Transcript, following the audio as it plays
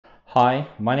Hi,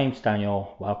 my name's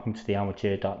Daniel. Welcome to the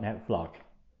Almajir.net vlog.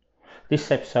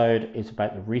 This episode is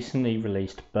about the recently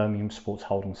released Birmingham Sports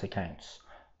Holdings accounts,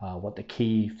 what the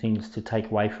key things to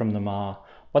take away from them are,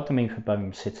 what they mean for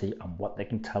Birmingham City, and what they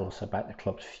can tell us about the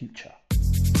club's future.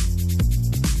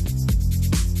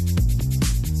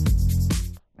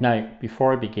 Now,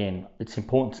 before I begin, it's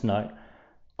important to note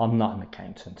I'm not an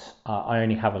accountant. I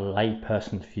only have a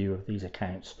layperson's view of these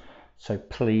accounts. So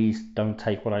please don't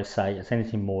take what I say as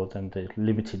anything more than the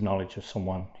limited knowledge of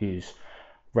someone who's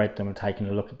read them and taken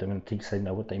a look at them and thinks they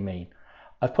know what they mean.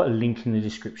 I've put a link in the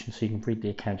description so you can read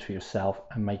the accounts for yourself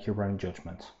and make your own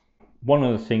judgment. One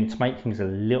other thing, to make things a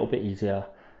little bit easier,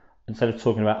 instead of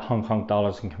talking about Hong Kong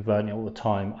dollars and converting it all the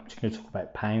time, I'm just going to talk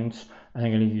about pounds, and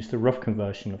I'm going to use the rough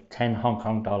conversion of 10 Hong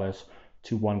Kong dollars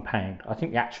to £1. I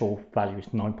think the actual value is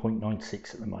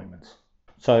 9.96 at the moment.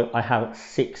 So I have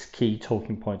 6 key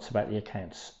talking points about the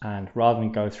accounts, and rather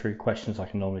than go through questions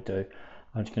like I normally do,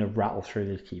 I'm just going to rattle through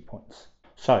these key points.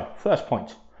 So first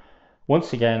point,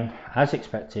 once again, as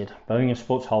expected, Birmingham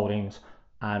Sports Holdings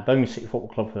and Birmingham City Football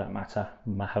Club for that matter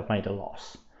have made a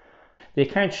loss. The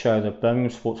accounts show that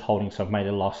Birmingham Sports Holdings have made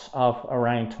a loss of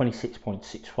around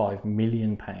 £26.65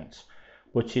 million,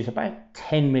 which is about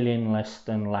 10 million less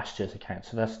than last year's account,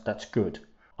 so that's good.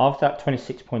 Of that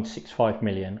 26.65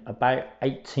 million, about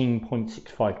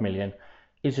 18.65 million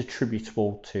is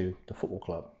attributable to the football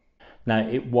club. Now,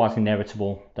 it was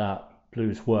inevitable that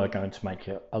Blues were going to make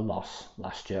a loss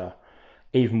last year,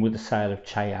 even with the sale of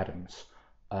Che Adams,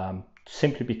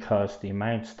 simply because the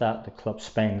amount that the club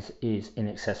spends is in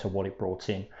excess of what it brought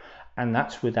in, and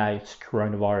that's without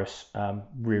coronavirus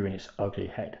rearing its ugly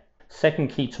head. Second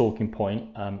key talking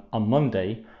point, on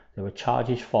Monday, there were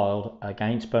charges filed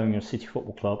against Birmingham City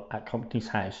Football Club at Company's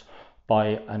House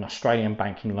by an Australian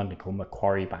bank in London called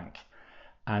Macquarie Bank.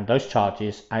 And those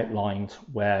charges outlined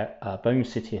where Birmingham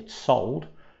City had sold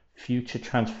future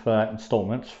transfer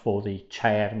instalments for the Che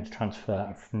Adams transfer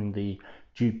and from the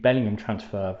Jude Bellingham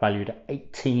transfer valued at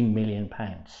 £18 million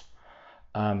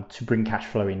to bring cash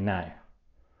flow in now.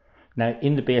 Now,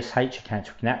 in the BSH accounts,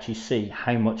 we can actually see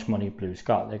how much money Blues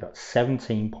got. They got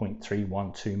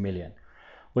 £17.312 million.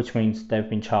 Which means they've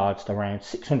been charged around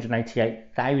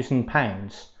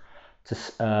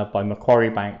 £688,000 by Macquarie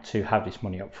Bank to have this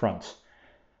money up front.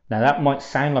 Now that might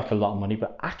sound like a lot of money,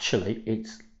 but actually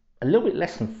it's a little bit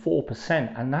less than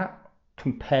 4%, and that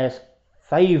compares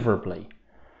favourably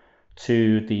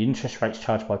to the interest rates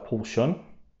charged by Paul Shun,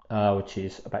 which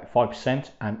is about 5%,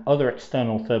 and other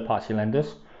external third-party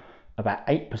lenders, about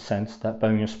 8% that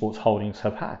Birmingham Sports Holdings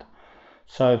have had.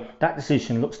 So that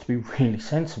decision looks to be really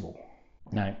sensible.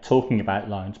 Now, talking about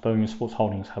loans, Birmingham Sports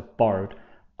Holdings have borrowed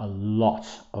a lot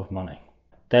of money.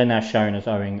 They're now shown as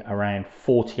owing around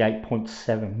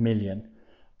 48.7 million,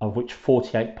 of which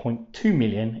 48.2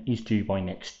 million is due by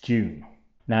next June.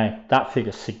 Now, that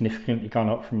figure's significantly gone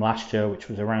up from last year, which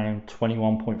was around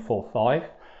 21.45,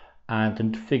 and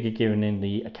the figure given in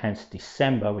the accounts of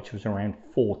December, which was around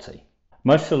 40.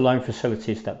 Most of the loan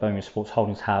facilities that Birmingham Sports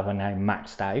Holdings have are now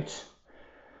maxed out,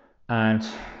 and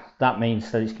that means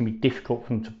that it's going to be difficult for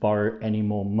them to borrow any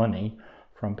more money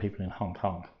from people in Hong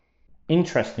Kong.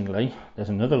 Interestingly, there's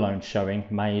another loan showing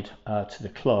made to the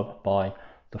club by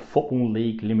the Football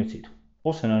League Limited,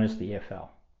 also known as the EFL.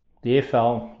 The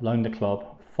EFL loaned the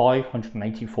club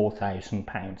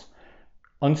 £584,000,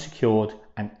 unsecured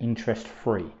and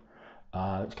interest-free. It's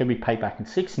going to be paid back in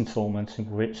 6 instalments, in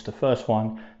which the first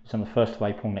one is on the 1st of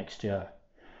April next year.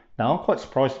 Now, I'm quite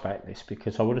surprised about this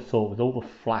because I would have thought, with all the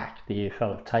flack the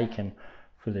EFL have taken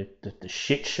for the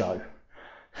shit show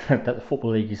that the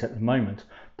Football League is at the moment,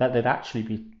 that they'd actually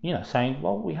be, saying,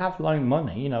 well, we have loan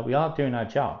money, we are doing our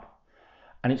job.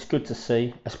 And it's good to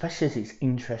see, especially as it's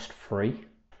interest-free.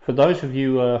 For those of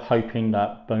you hoping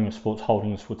that Birmingham Sports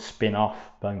Holdings would spin off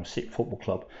Birmingham City Football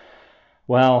Club,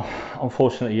 well,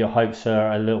 unfortunately, your hopes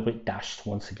are a little bit dashed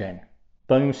once again.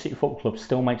 Birmingham City Football Club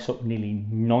still makes up nearly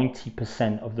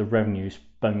 90% of the revenues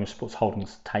Birmingham Sports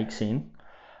Holdings takes in,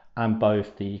 and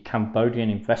both the Cambodian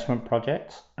investment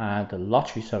project and the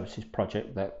lottery services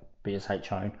project that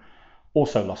BSH own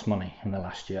also lost money in the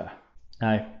last year.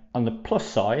 Now, on the plus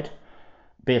side,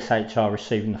 BSH are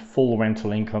receiving the full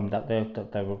rental income that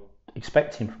they were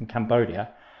expecting from Cambodia.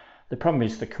 The problem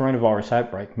is the coronavirus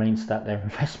outbreak means that their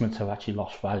investments have actually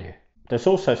lost value. There's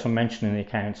also some mention in the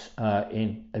accounts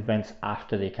in events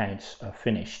after the accounts are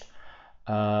finished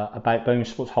about Birmingham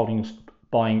Sports Holdings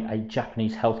buying a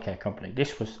Japanese healthcare company.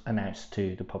 This was announced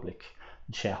to the public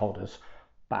and shareholders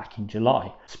back in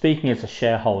July. Speaking as a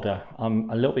shareholder, I'm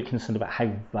a little bit concerned about how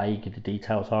vague the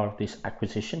details are of this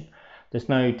acquisition. There's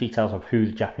no details of who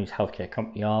the Japanese healthcare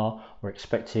company are or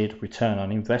expected return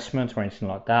on investment or anything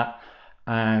like that.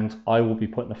 And I will be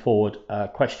putting forward a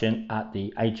question at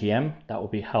the AGM that will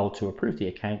be held to approve the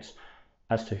accounts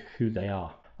as to who they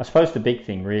are. I suppose the big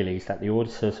thing really is that the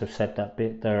auditors have said that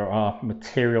there are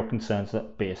material concerns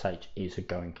that BSH is a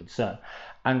going concern.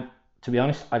 And to be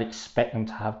honest, I'd expect them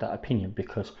to have that opinion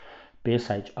because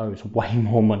BSH owes way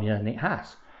more money than it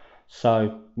has.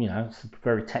 So, you know, it's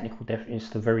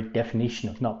the very definition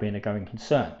of not being a going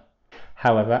concern.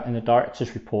 However, in the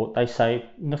director's report, they say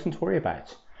nothing to worry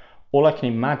about. All I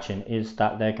can imagine is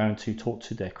that they're going to talk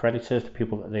to their creditors, the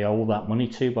people that they owe all that money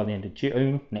to by the end of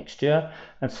June next year,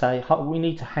 and say, we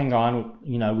need to hang on,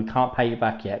 you know, we can't pay you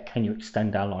back yet. Can you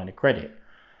extend our line of credit?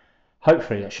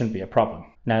 Hopefully that shouldn't be a problem.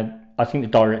 Now, I think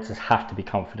the directors have to be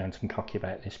confident and cocky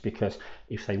about this, because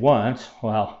if they weren't,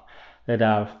 well, they'd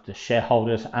have the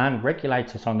shareholders and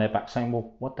regulators on their back saying,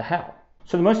 well, what the hell?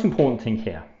 So the most important thing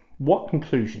here, what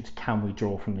conclusions can we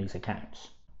draw from these accounts?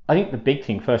 I think the big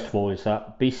thing, first of all, is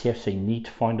that BCFC need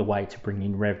to find a way to bring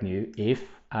in revenue if,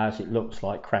 as it looks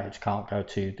like, crowds can't go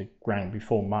to the ground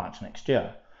before March next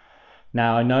year.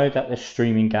 Now, I know that they're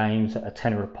streaming games at a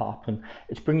tenner a pop, and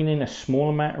it's bringing in a small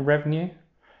amount of revenue,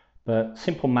 but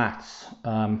simple maths,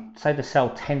 say they sell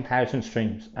 10,000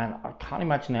 streams, and I can't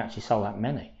imagine they actually sell that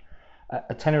many.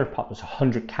 A tenner a pop is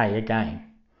 100k a game.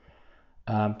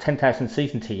 10,000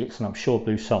 season tickets, and I'm sure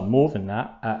Blues sell more than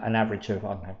that, an average of, I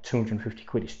don't know, 250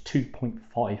 quid is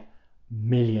 £2.5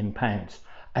 million.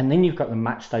 And then you've got the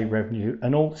match day revenue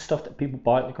and all the stuff that people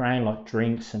buy at the ground, like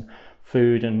drinks and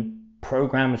food and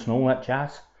programs and all that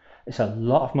jazz. It's a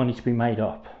lot of money to be made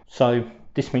up. So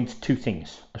this means two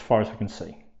things as far as I can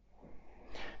see.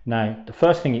 Now, the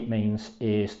first thing it means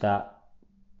is that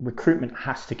recruitment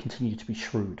has to continue to be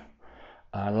shrewd.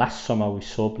 Last summer we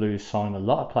saw Blues sign a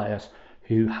lot of players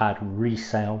who had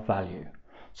resale value,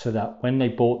 so that when they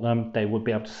bought them, they would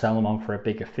be able to sell them on for a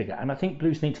bigger figure. And I think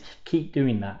Blues need to keep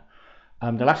doing that.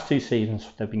 The last two seasons,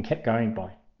 they've been kept going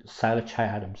by the sale of Che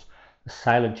Adams, the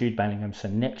sale of Jude Bellingham. So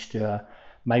next year,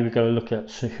 maybe we've got to look at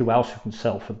who else we can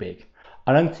sell for big.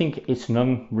 I don't think it's an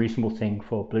unreasonable thing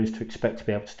for Blues to expect to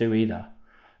be able to do either.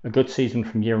 A good season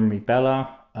from Jeremy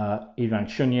Bella, Ivan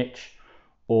Šunjić,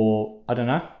 or, I don't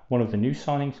know, one of the new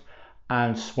signings,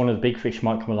 and one of the big fish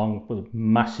might come along with a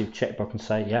massive checkbook and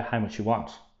say, yeah, how much you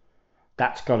want?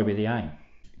 That's got to be the aim.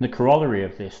 The corollary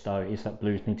of this, though, is that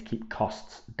Blues need to keep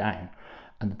costs down.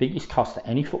 And the biggest cost that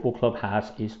any football club has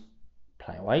is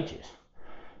player wages.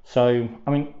 So,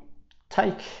 I mean,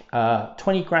 take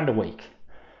 20 grand a week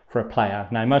for a player.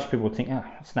 Now, most people would think,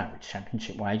 it's an average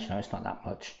championship wage, it's not that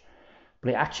much. But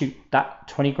it actually, that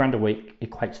 20 grand a week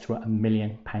equates to £1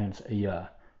 million a year,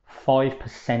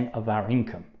 5% of our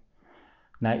income.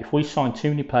 Now, if we sign too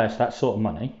many players for that sort of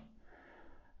money,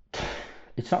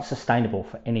 it's not sustainable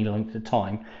for any length of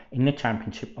time in the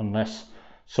championship unless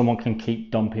someone can keep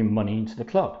dumping money into the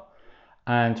club.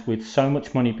 And with so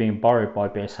much money being borrowed by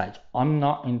BSH, I'm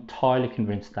not entirely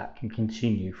convinced that can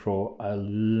continue for a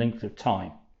length of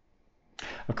time.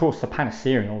 Of course, the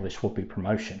panacea in all this would be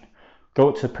promotion. Go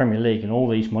up to the Premier League and all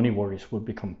these money worries would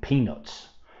become peanuts.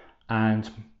 And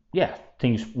yeah,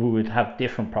 we would have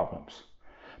different problems.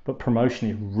 But promotion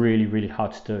is really, really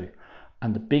hard to do.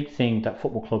 And the big thing that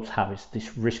football clubs have is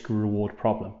this risk-reward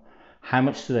problem. How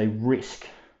much do they risk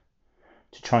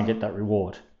to try and get that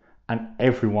reward? And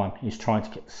everyone is trying to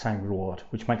get the same reward,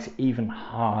 which makes it even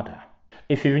harder.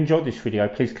 If you've enjoyed this video,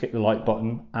 please click the like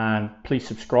button and please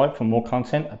subscribe for more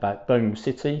content about Birmingham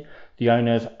City, the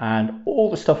owners, and all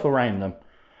the stuff around them.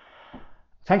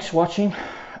 Thanks for watching.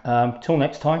 Till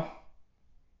next time,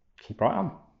 keep right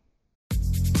on.